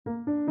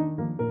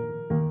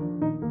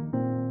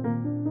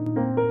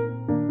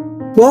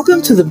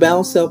Welcome to the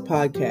Balanced Self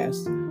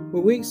Podcast,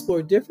 where we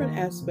explore different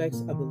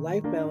aspects of the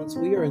life balance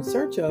we are in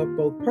search of,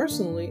 both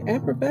personally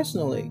and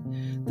professionally.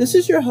 This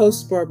is your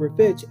host, Barbara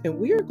Fitch, and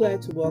we are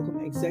glad to welcome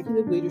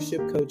Executive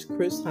Leadership Coach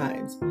Chris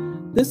Heinz.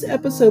 This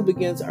episode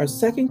begins our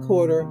second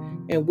quarter,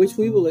 in which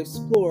we will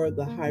explore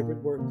the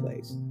hybrid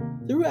workplace.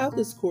 Throughout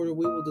this quarter,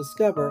 we will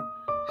discover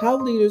how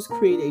leaders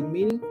create a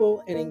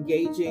meaningful and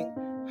engaging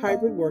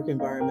hybrid work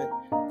environment,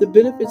 the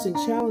benefits and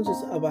challenges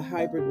of a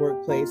hybrid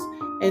workplace,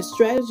 and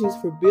strategies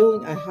for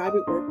building a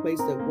hybrid workplace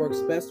that works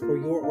best for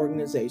your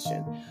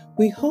organization.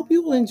 We hope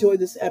you will enjoy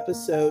this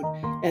episode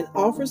and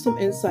offer some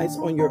insights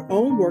on your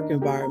own work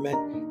environment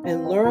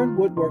and learn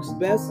what works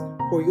best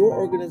for your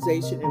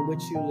organization in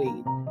which you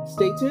lead.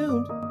 Stay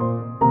tuned.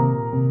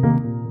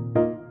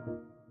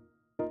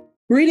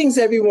 Greetings,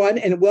 everyone,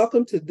 and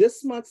welcome to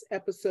this month's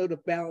episode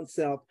of Balanced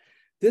Self.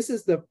 This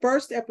is the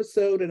first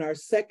episode in our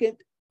second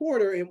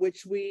quarter in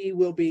which we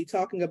will be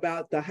talking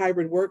about the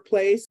hybrid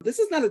workplace. This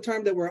is not a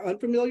term that we're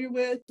unfamiliar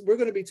with. We're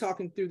going to be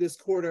talking through this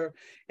quarter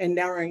and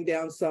narrowing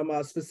down some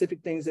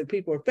specific things that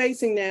people are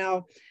facing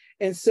now.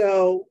 And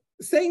so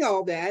saying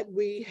all that,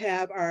 we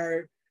have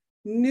our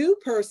new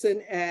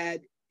person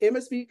at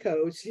MSB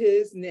Coach.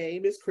 His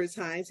name is Chris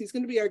Heinz. He's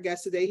going to be our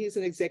guest today. He's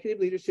an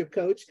executive leadership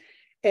coach.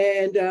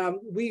 And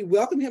we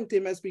welcome him to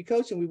MSB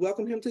Coach and we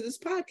welcome him to this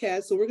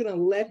podcast. So we're going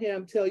to let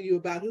him tell you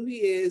about who he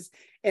is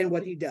and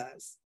what he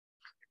does.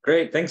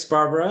 Great. Thanks,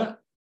 Barbara.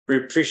 We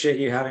appreciate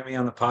you having me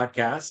on the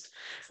podcast.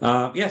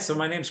 So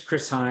my name's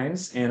Chris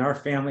Heinz, and our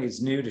family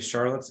is new to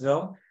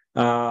Charlottesville.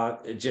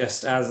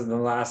 Just as in the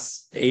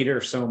last 8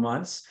 or so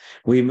months,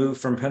 we moved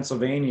from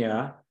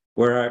Pennsylvania,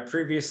 where I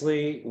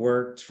previously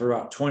worked for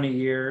about 20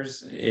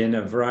 years in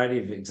a variety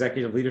of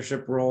executive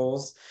leadership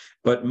roles.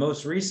 But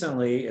most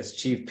recently, as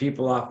Chief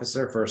People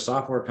Officer for a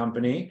software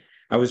company,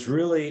 I was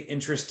really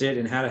interested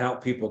in how to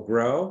help people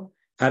grow,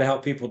 how to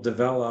help people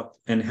develop,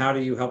 and how do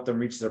you help them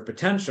reach their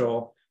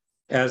potential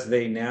as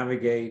they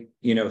navigate,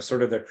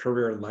 sort of their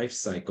career life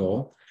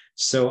cycle.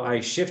 So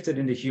I shifted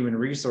into human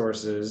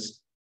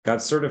resources,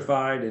 got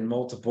certified in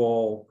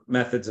multiple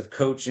methods of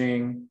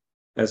coaching,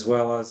 as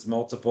well as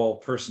multiple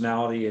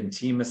personality and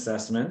team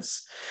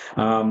assessments,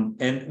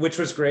 and which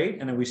was great.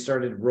 And then we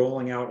started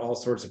rolling out all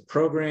sorts of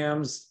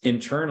programs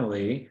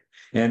internally,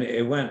 and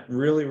it went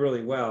really,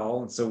 really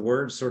well. And so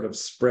word sort of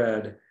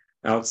spread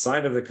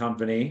outside of the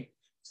company,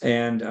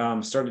 and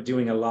started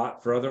doing a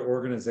lot for other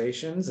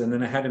organizations. And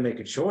then I had to make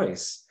a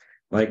choice.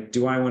 Like,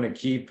 do I want to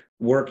keep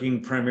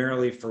working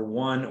primarily for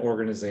one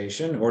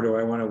organization, or do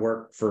I want to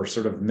work for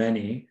sort of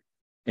many?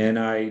 And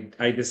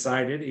I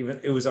decided, even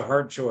it was a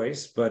hard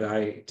choice, but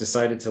I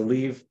decided to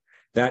leave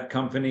that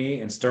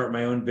company and start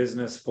my own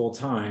business full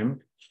time,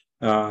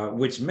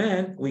 which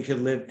meant we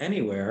could live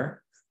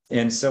anywhere.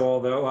 And so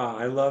although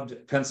I loved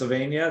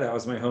Pennsylvania, that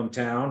was my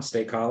hometown,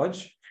 State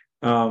College,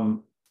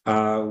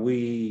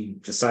 we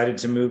decided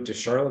to move to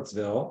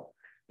Charlottesville,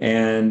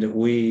 and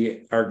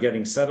we are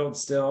getting settled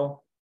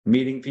still,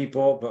 meeting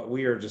people, but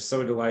we are just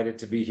so delighted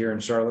to be here in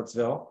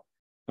Charlottesville.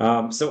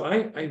 So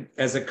I,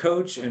 as a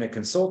coach and a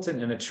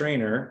consultant and a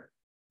trainer,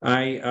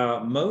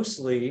 I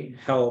mostly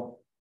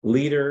help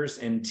leaders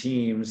and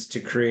teams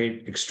to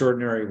create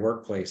extraordinary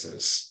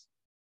workplaces.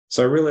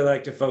 So I really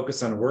like to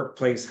focus on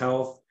workplace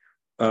health,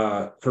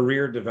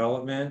 career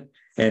development,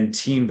 and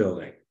team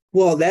building.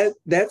 Well,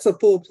 that's a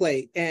full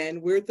plate,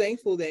 and we're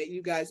thankful that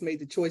you guys made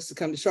the choice to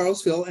come to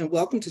Charlottesville, and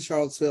welcome to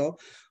Charlottesville.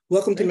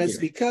 Welcome to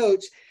MSB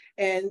Coach,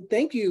 and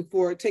thank you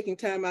for taking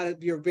time out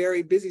of your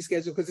very busy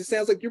schedule, because it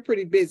sounds like you're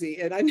pretty busy,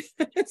 and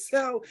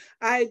so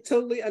I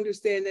totally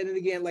understand that. And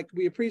again, like,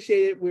 we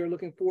appreciate it. We're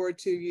looking forward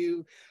to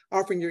you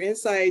offering your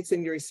insights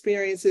and your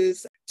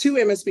experiences to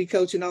MSB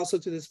Coach and also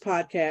to this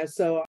podcast.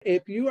 So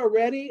if you are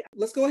ready,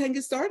 let's go ahead and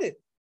get started.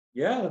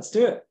 Yeah, let's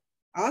do it.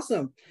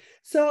 Awesome.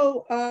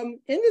 So in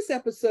this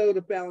episode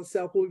of Balanced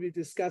Self, we'll be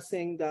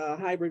discussing the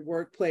hybrid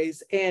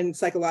workplace and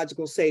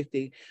psychological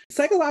safety.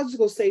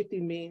 Psychological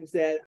safety means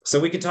that... So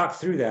we can talk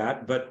through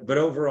that, but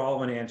overall, I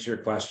want to answer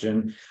your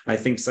question. I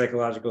think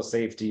psychological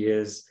safety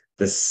is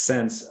the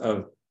sense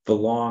of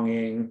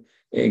belonging,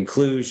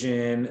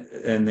 inclusion,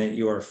 and that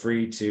you are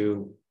free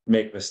to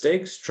make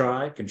mistakes,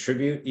 try,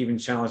 contribute, even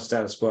challenge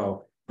status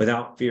quo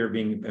without fear of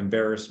being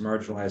embarrassed,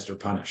 marginalized, or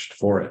punished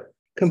for it.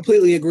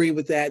 Completely agree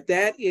with that.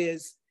 That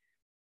is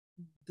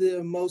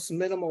the most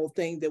minimal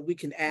thing that we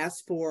can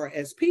ask for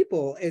as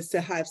people, is to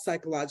have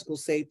psychological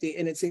safety.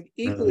 And it's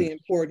equally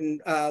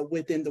important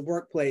within the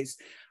workplace.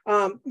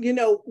 One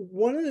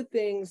of the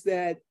things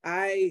that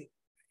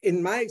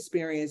in my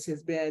experience,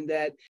 has been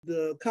that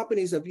the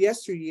companies of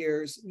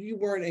yesteryears, you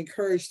weren't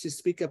encouraged to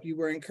speak up. You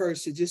were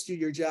encouraged to just do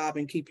your job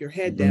and keep your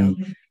head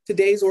down.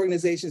 Today's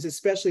organizations,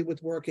 especially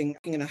with working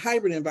in a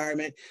hybrid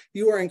environment,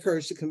 you are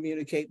encouraged to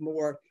communicate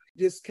more,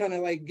 just kind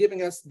of like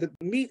giving us the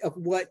meat of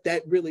what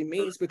that really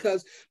means,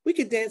 because we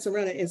could dance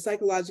around it, and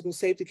psychological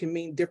safety can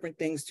mean different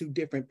things to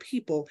different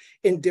people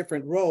in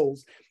different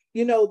roles.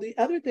 The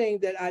other thing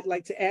that I'd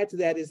like to add to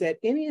that is that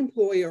any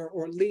employer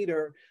or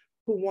leader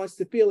who wants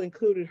to feel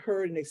included,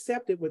 heard, and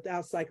accepted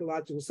without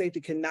psychological safety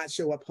cannot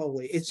show up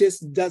wholly. It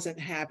just doesn't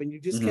happen.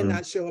 You just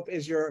cannot show up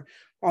as your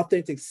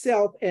authentic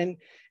self. And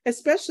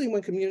especially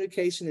when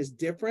communication is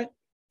different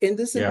in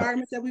this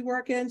environment that we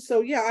work in.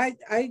 So yeah,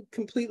 I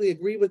completely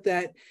agree with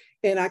that.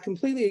 And I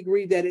completely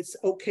agree that it's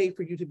okay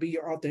for you to be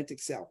your authentic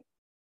self.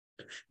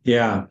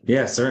 Yeah,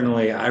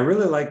 certainly. I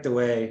really like the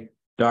way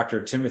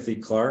Dr. Timothy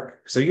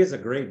Clark, so he has a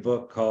great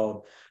book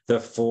called The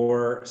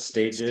 4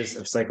 Stages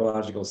of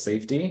Psychological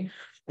Safety.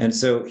 And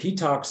so he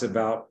talks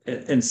about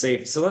and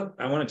safe. So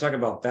I want to talk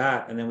about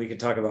that, and then we could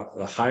talk about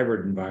the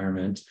hybrid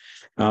environment.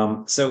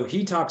 So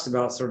he talks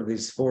about sort of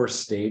these 4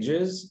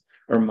 stages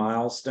or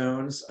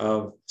milestones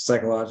of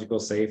psychological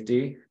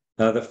safety.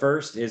 The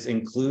first is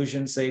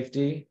inclusion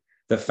safety,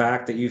 the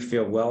fact that you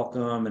feel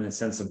welcome and a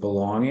sense of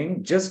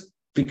belonging, just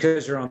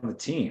because you're on the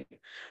team,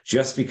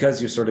 just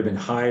because you've sort of been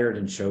hired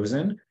and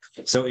chosen.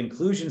 So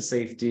inclusion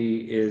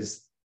safety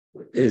is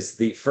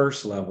the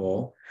first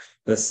level.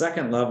 The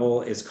second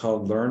level is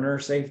called learner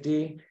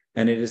safety.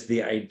 And it is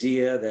the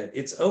idea that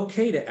it's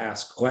okay to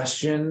ask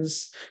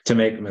questions, to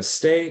make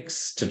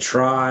mistakes, to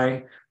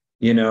try.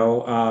 You're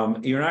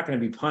not going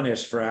to be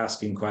punished for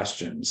asking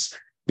questions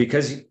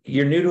because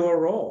you're new to a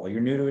role,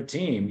 you're new to a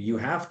team. You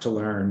have to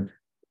learn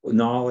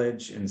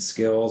knowledge and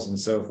skills and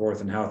so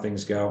forth and how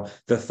things go.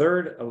 The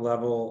third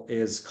level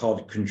is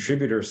called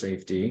contributor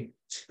safety.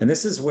 And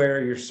this is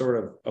where you're sort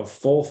of a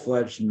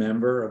full-fledged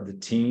member of the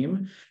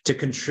team to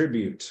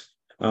contribute.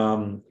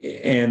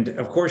 And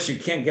of course, you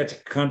can't get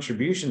to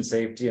contribution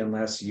safety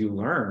unless you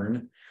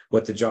learn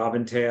what the job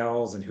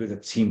entails and who the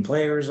team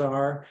players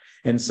are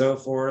and so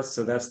forth.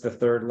 So that's the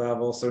third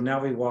level. So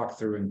now we walk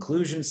through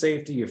inclusion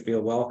safety. You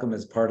feel welcome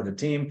as part of the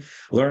team.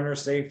 Learner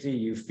safety,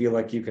 you feel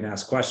like you can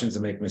ask questions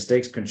and make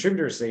mistakes.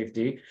 Contributor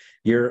safety,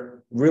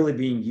 you're really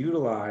being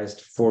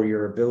utilized for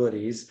your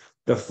abilities.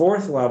 The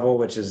fourth level,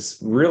 which is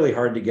really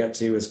hard to get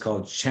to, is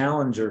called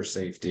challenger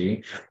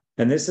safety.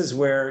 And this is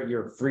where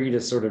you're free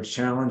to sort of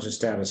challenge the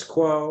status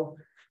quo,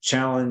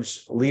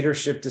 challenge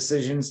leadership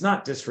decisions,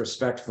 not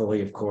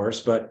disrespectfully, of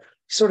course, but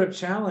sort of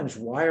challenge,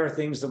 why are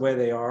things the way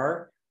they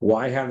are?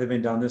 Why have they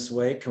been done this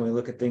way? Can we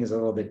look at things a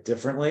little bit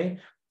differently?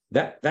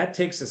 That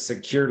takes a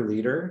secure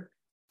leader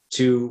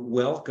to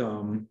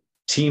welcome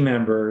team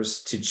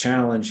members to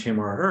challenge him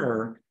or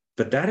her,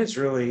 but that is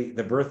really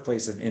the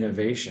birthplace of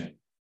innovation.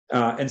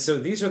 And so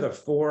these are the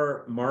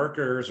 4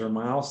 markers or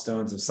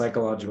milestones of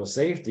psychological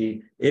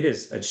safety. It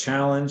is a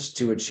challenge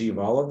to achieve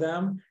all of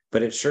them,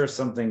 but it's sure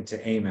something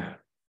to aim at.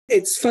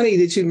 It's funny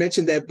that you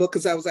mentioned that book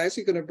because I was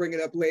actually going to bring it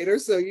up later.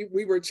 So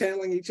we were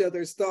channeling each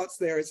other's thoughts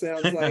there, it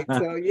sounds like.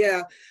 So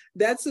yeah,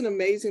 that's an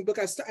amazing book.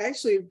 I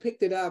actually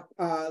picked it up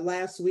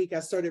last week. I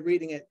started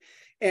reading it.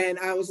 And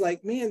I was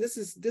like, man, this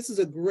is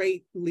a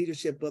great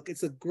leadership book.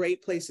 It's a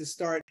great place to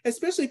start,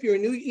 especially if you're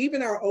new,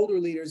 even our older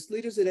leaders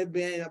that have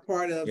been a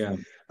part of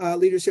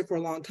leadership for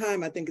a long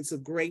time. I think it's a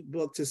great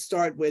book to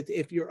start with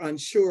if you're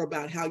unsure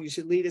about how you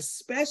should lead,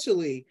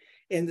 especially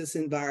in this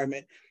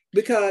environment.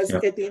 Because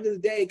at the end of the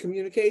day,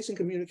 communication,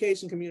 how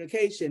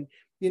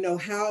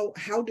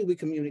do we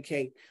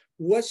communicate?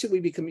 What should we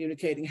be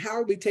communicating? How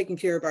are we taking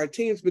care of our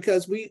teams?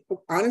 Because we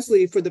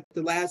honestly, for the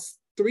last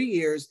 3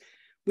 years,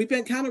 we've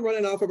been kind of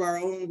running off of our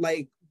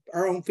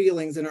own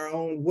feelings and our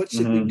own, what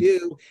should we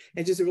do?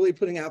 And just really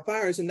putting out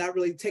fires and not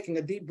really taking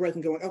a deep breath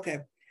and going, okay,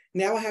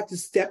 now I have to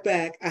step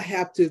back. I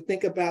have to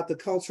think about the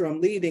culture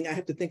I'm leading. I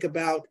have to think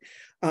about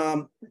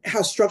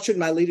how structured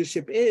my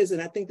leadership is.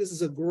 And I think this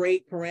is a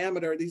great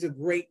parameter. These are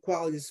great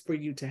qualities for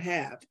you to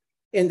have.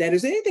 And that,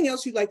 is there anything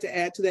else you'd like to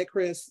add to that,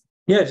 Chris?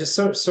 Yeah, just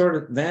sort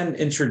of then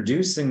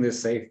introducing the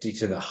safety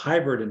to the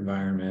hybrid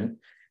environment.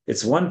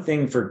 It's one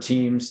thing for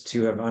teams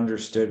to have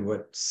understood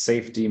what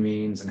safety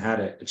means and how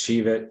to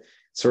achieve it,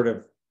 sort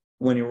of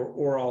when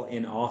we're all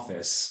in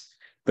office.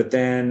 But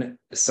then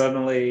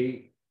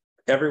suddenly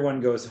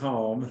everyone goes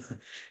home.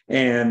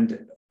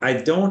 And I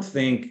don't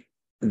think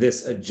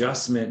this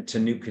adjustment to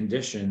new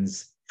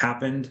conditions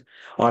happened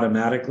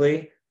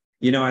automatically.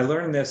 I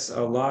learned this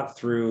a lot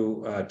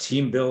through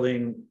team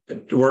building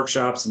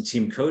workshops and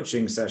team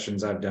coaching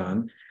sessions I've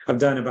done. I've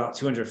done about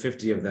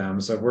 250 of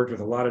them. So I've worked with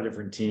a lot of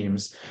different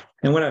teams.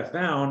 And what I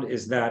found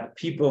is that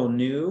people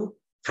knew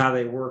how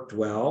they worked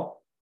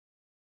well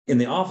in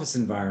the office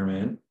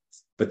environment.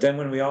 But then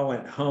when we all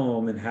went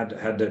home and had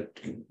to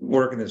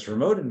work in this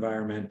remote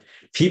environment,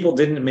 people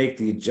didn't make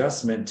the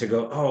adjustment to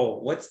go, oh,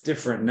 what's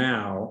different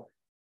now?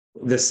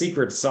 The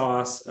secret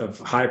sauce of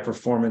high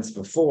performance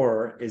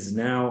before is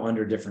now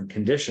under different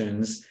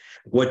conditions.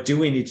 What do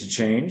we need to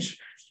change?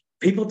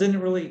 People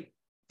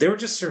they were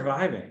just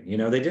surviving.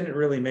 They didn't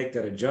really make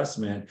that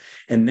adjustment.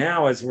 And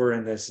now as we're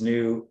in this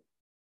new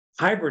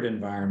hybrid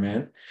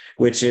environment,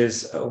 which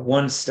is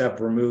one step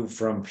removed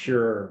from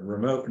pure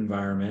remote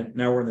environment,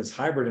 now we're in this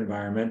hybrid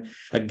environment.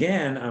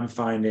 Again, I'm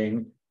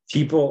finding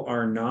people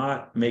are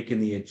not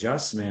making the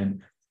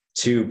adjustment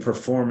to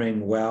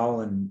performing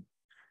well and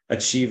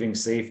achieving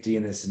safety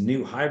in this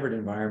new hybrid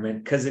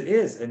environment, because it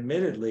is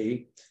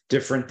admittedly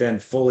different than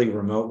fully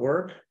remote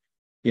work.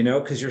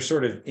 because you're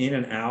sort of in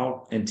and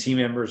out, and team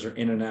members are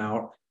in and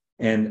out,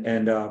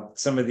 and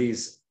some of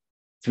these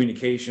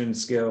communication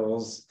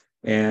skills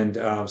and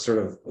sort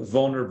of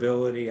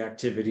vulnerability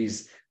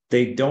activities,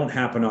 they don't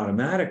happen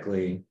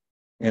automatically.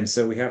 And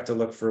so we have to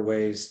look for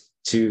ways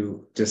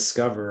to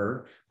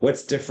discover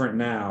what's different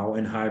now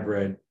in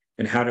hybrid,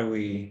 and how do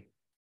we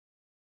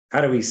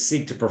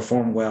seek to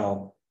perform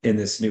well in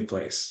this new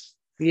place.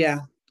 Yeah,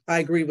 I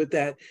agree with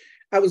that.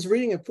 I was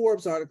reading a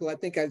Forbes article, I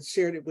think I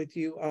shared it with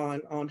you,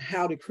 on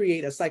how to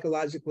create a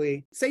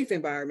psychologically safe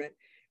environment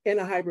in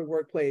a hybrid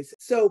workplace.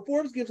 So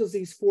Forbes gives us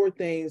these 4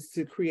 things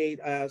to create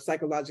a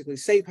psychologically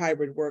safe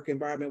hybrid work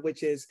environment,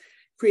 which is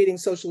creating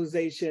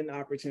socialization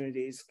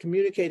opportunities,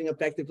 communicating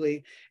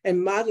effectively,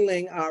 and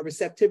modeling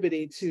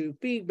receptivity to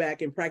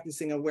feedback and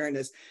practicing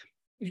awareness.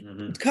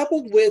 Mm-hmm.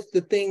 Coupled with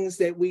the things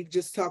that we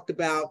just talked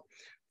about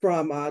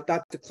from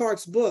Dr.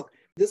 Clark's book,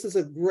 this is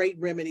a great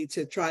remedy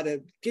to try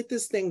to get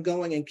this thing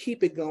going and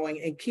keep it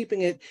going, and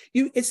keeping it,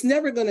 it's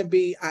never going to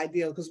be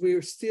ideal because we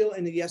are still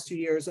in the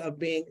yesteryears of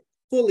being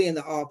fully in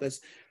the office,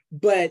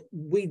 but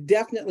we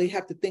definitely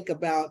have to think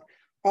about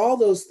all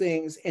those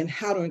things and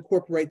how to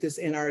incorporate this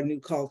in our new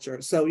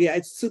culture. So yeah,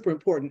 it's super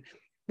important,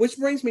 which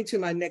brings me to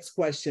my next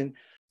question.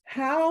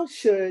 How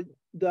should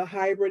the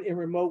hybrid and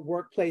remote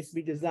workplace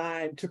be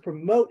designed to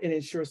promote and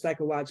ensure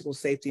psychological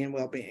safety and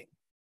well-being?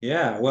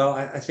 Yeah, well,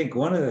 I think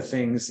one of the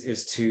things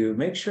is to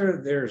make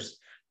sure there's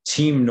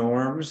team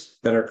norms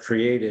that are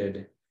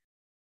created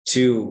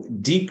to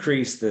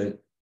decrease the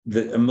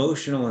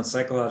emotional and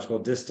psychological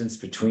distance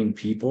between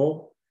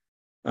people.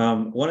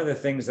 One of the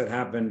things that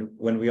happened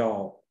when we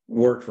all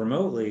worked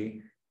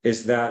remotely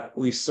is that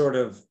we sort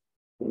of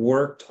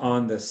worked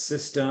on the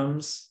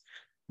systems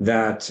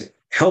that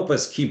help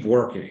us keep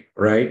working,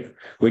 right?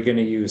 We're going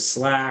to use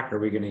Slack, or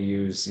we're going to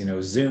use,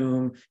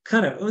 Zoom,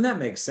 kind of, and that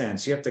makes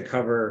sense. You have to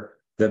cover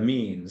the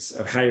means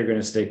of how you're going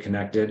to stay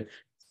connected.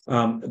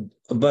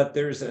 But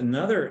there's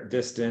another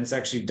distance.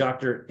 Actually,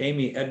 Dr.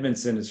 Amy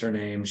Edmondson is her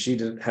name. She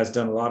has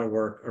done a lot of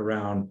work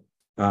around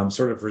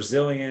sort of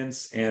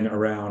resilience and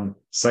around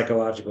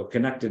psychological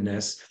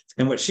connectedness.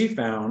 And what she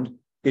found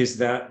is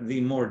that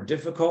the more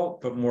difficult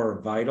but more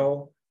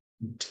vital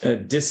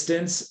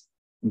distance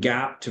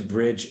gap to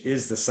bridge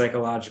is the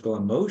psychological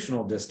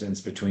emotional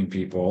distance between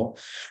people.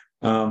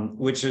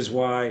 Which is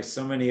why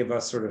so many of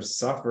us sort of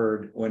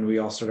suffered when we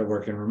all started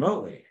working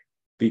remotely,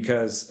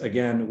 because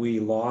again, we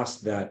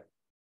lost that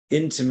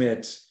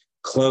intimate,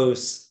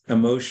 close,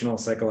 emotional,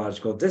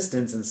 psychological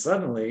distance, and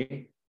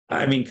suddenly,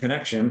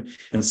 connection,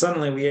 and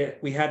suddenly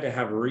we had to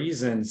have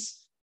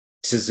reasons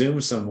to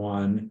Zoom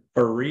someone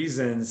or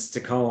reasons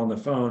to call on the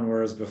phone,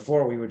 whereas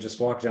before we would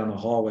just walk down the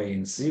hallway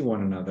and see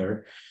one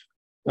another.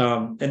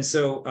 And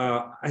so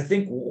I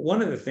think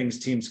one of the things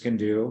teams can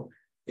do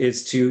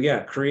is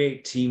to,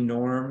 create team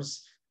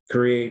norms,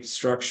 create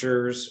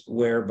structures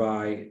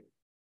whereby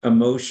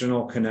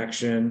emotional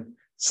connection,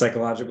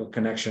 psychological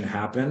connection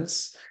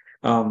happens.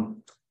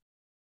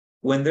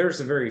 When there's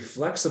a very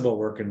flexible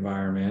work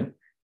environment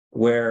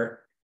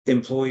where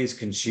employees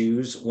can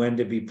choose when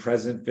to be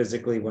present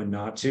physically, when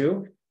not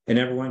to, and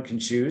everyone can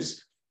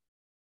choose,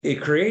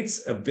 it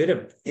creates a bit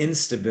of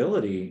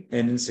instability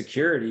and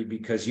insecurity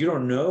because you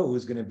don't know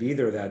who's going to be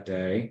there that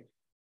day.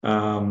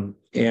 And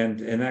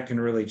that can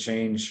really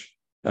change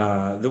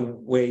the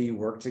way you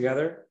work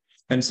together.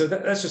 And so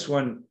that's just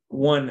one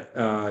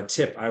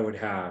tip I would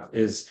have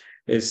is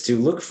to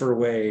look for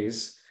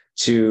ways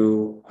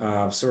to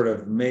sort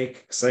of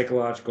make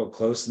psychological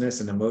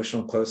closeness and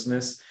emotional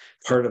closeness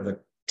part of the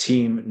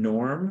team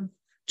norm,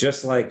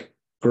 just like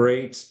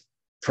great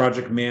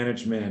project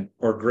management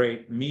or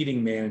great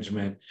meeting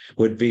management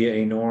would be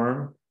a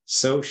norm,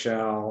 so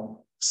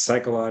shall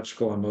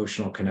psychological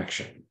emotional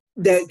connection.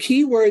 The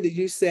key word that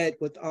you said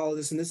with all of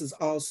this, and this is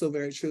also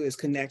very true, is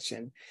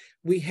connection.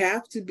 We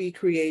have to be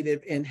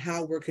creative in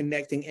how we're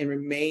connecting and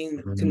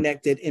remain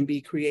connected, and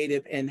be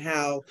creative in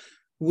how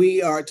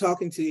we are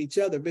talking to each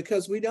other,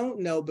 because we don't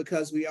know,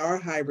 because we are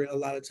hybrid a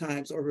lot of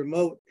times or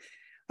remote,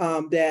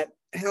 that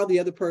how the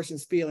other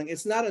person's feeling.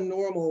 It's not a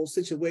normal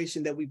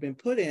situation that we've been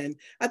put in.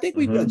 I think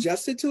we've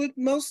adjusted to it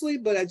mostly,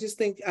 but I just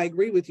think I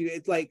agree with you.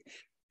 It's like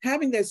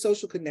having that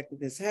social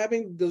connectedness,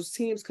 having those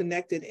teams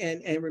connected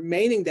and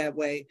remaining that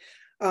way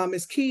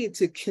is key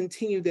to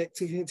continue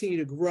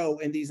to grow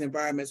in these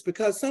environments.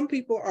 Because some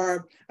people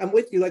are, I'm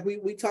with you, like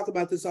we talk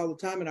about this all the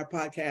time in our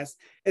podcast,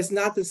 it's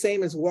not the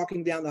same as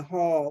walking down the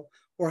hall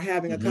or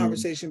having a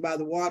conversation by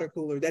the water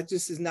cooler. That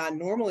just is not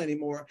normal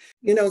anymore.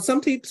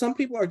 Some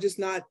people are just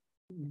not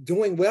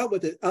doing well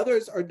with it.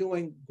 Others are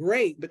doing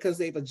great because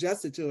they've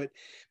adjusted to it.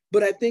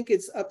 But I think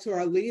it's up to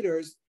our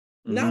leaders,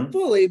 not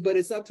fully, but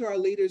it's up to our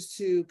leaders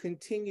to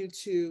continue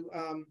to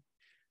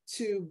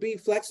be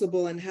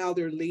flexible in how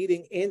they're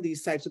leading in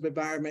these types of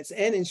environments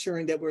and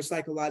ensuring that we're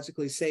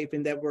psychologically safe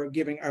and that we're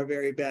giving our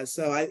very best.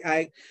 So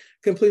I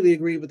completely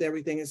agree with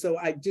everything. And so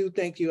I do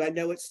thank you. I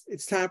know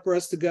it's time for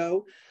us to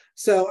go.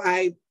 So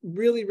I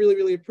really, really,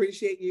 really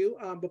appreciate you.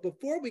 But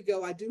before we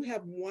go, I do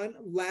have one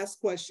last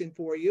question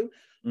for you.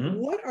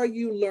 What are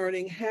you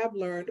learning, have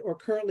learned, or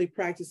currently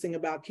practicing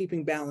about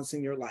keeping balance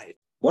in your life?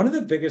 One of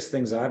the biggest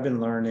things I've been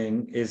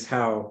learning is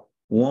how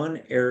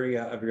one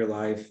area of your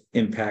life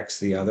impacts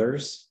the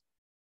others.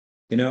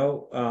 We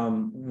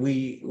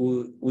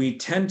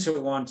tend to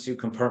want to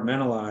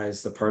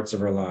compartmentalize the parts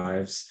of our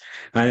lives,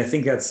 and I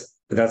think that's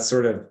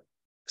sort of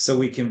so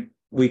we can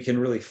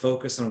really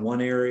focus on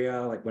one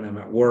area. Like when I'm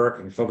at work,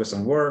 I can focus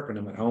on work. When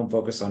I'm at home,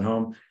 focus on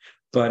home.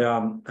 But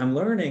I'm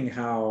learning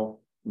how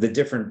the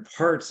different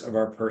parts of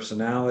our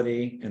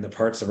personality and the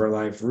parts of our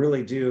life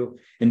really do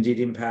indeed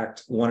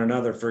impact one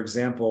another. For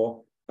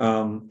example,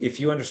 if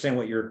you understand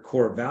what your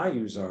core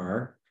values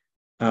are,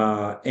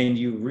 and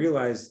you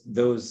realize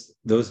those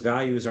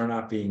values are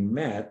not being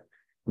met,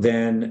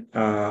 then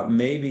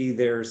maybe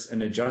there's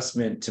an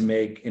adjustment to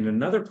make in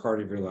another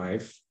part of your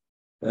life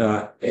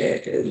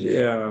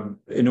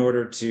in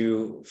order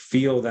to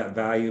feel that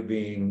value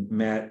being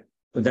met.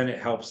 But then it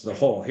helps the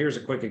whole. Here's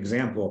a quick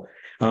example.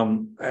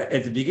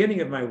 At the beginning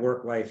of my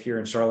work life here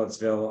in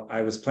Charlottesville,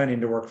 I was planning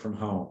to work from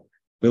home.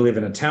 We live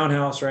in a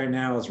townhouse right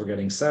now as we're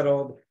getting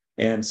settled.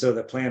 And so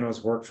the plan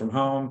was work from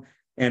home.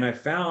 And I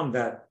found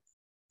that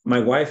my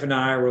wife and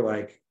I were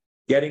like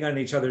getting on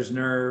each other's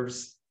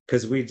nerves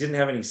because we didn't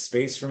have any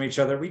space from each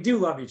other. We do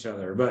love each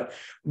other, but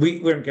we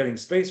weren't getting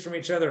space from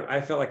each other.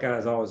 I felt like I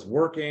was always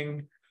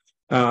working.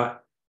 And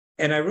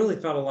I really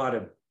felt a lot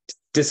of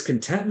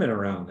discontentment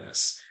around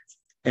this.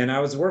 And I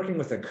was working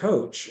with a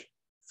coach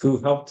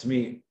who helped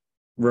me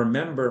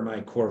remember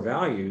my core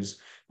values,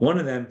 one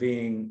of them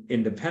being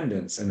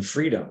independence and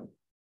freedom.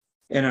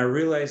 And I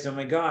realized, oh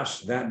my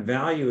gosh, that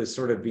value is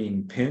sort of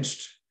being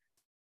pinched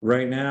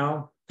right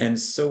now. And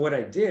so what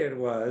I did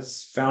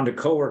was found a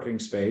co-working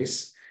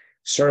space,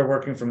 started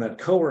working from that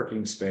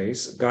co-working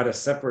space, got a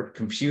separate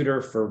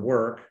computer for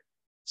work.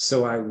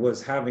 So I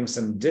was having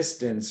some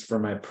distance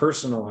from my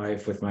personal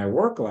life with my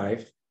work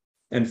life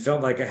and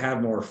felt like I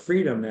had more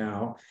freedom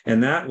now.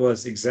 And that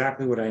was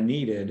exactly what I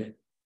needed.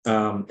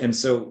 And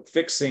so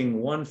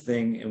fixing one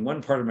thing in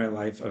one part of my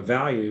life of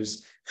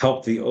values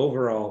helped the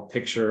overall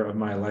picture of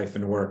my life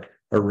and work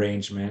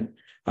arrangement.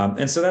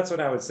 And so that's what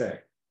I would say.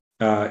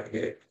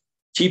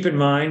 Keep in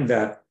mind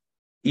that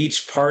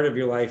each part of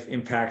your life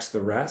impacts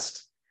the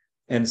rest.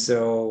 And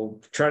so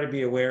try to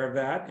be aware of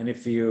that. And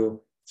if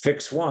you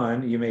fix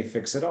one, you may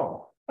fix it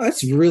all.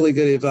 That's really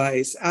good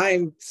advice.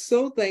 I'm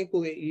so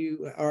thankful that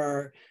you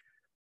are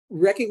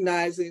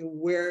recognizing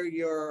where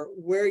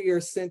your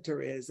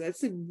center is.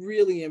 That's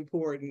really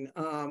important.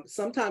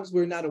 Sometimes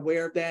we're not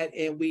aware of that,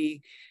 and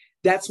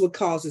that's what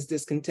causes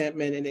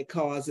discontentment, and it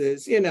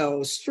causes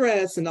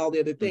stress and all the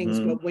other things.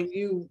 But when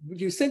you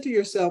center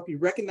yourself, you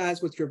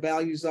recognize what your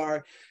values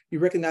are, you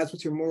recognize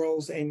what your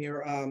morals and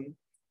your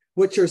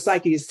what your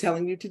psyche is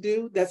telling you to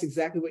do, that's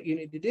exactly what you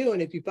need to do.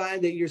 And if you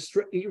find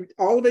that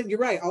all of it, you're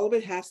right, all of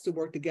it has to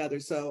work together.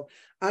 So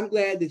I'm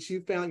glad that you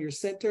found your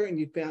center and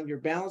you found your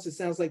balance. It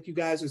sounds like you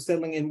guys are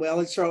settling in well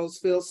in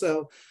Charlottesville.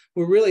 So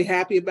we're really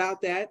happy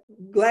about that.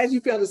 Glad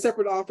you found a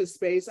separate office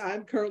space.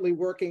 I'm currently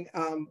working,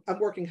 I'm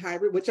working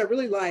hybrid, which I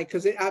really like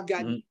because I've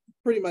gotten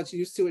pretty much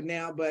used to it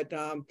now. But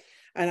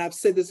and I've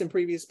said this in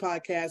previous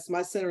podcasts,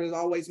 my center is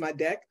always my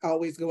deck. I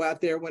always go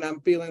out there when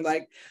I'm feeling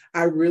like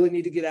I really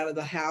need to get out of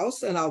the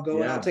house, and I'll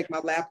go and I'll take my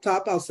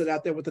laptop. I'll sit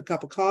out there with a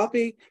cup of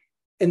coffee,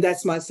 and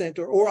that's my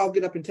center. Or I'll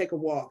get up and take a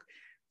walk.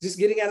 Just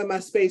getting out of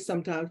my space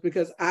sometimes,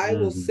 because I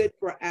will sit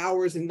for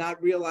hours and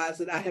not realize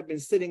that I have been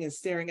sitting and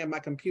staring at my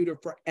computer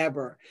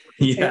forever.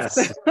 Yes.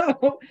 And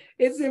so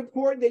it's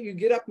important that you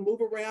get up, move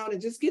around,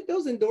 and just get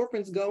those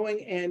endorphins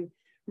going, and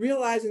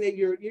realizing that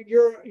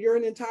you're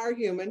an entire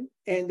human,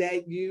 and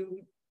that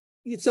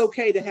it's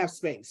okay to have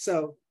space.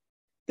 So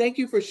thank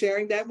you for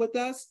sharing that with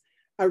us.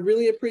 I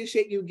really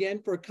appreciate you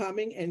again for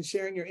coming and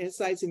sharing your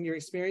insights and your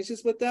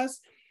experiences with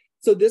us.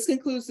 So this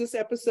concludes this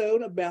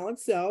episode of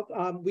Balanced Self.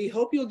 We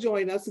hope you'll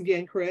join us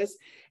again, Chris,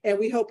 and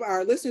we hope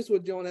our listeners will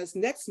join us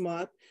next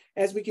month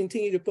as we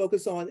continue to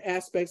focus on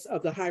aspects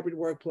of the hybrid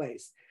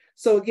workplace.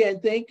 So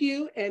again, thank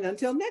you, and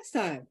until next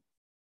time.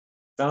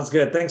 Sounds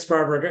good. Thanks,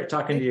 Barbara. Great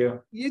talking to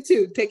you. You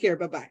too. Take care.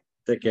 Bye-bye.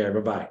 Take care.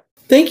 Bye-bye.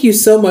 Thank you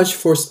so much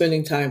for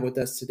spending time with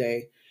us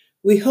today.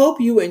 We hope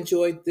you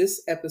enjoyed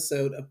this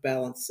episode of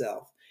Balanced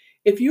Self.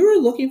 If you are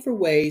looking for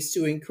ways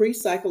to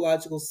increase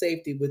psychological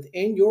safety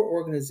within your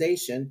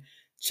organization,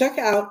 check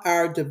out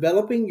our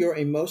Developing Your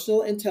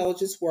Emotional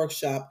Intelligence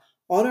workshop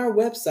on our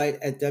website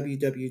at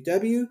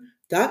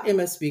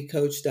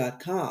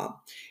www.msbcoach.com.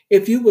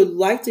 If you would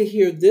like to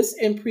hear this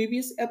and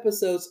previous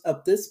episodes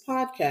of this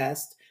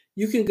podcast,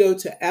 you can go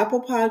to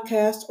Apple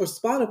Podcasts or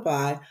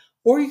Spotify,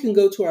 or you can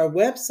go to our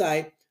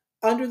website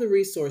under the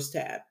resource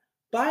tab.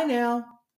 Bye now.